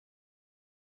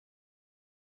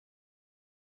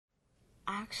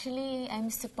Actually, I'm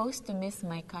supposed to miss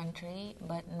my country,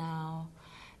 but now,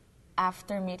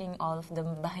 after meeting all of the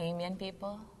Bahamian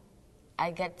people,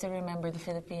 I get to remember the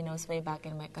Filipinos way back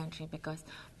in my country because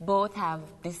both have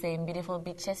the same beautiful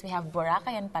beaches. We have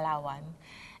Boracay and Palawan,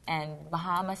 and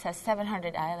Bahamas has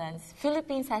 700 islands.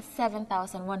 Philippines has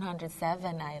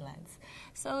 7,107 islands.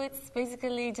 So it's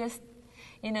basically just,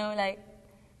 like,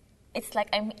 it's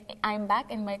like I'm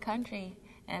back in my country,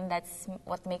 and that's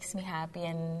what makes me happy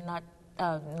and not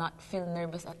feel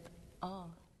nervous at all.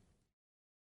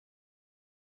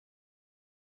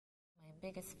 My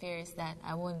biggest fear is that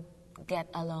I won't get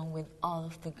along with all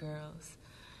of the girls.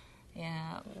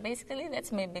 Yeah, basically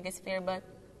that's my biggest fear, but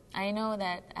I know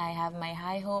that I have my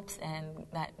high hopes and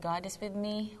that God is with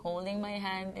me, holding my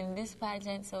hand in this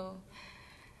pageant, so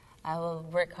I will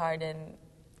work hard and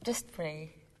just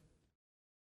pray.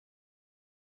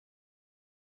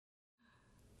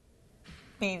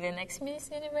 Be the next Miss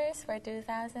Universe for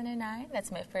 2009.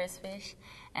 That's my first wish.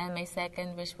 And my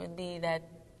second wish would be that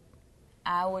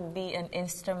I would be an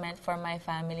instrument for my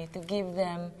family to give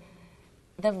them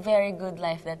the very good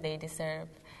life that they deserve.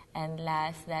 And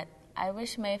last, that I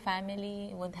wish my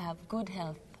family would have good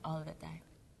health all the time.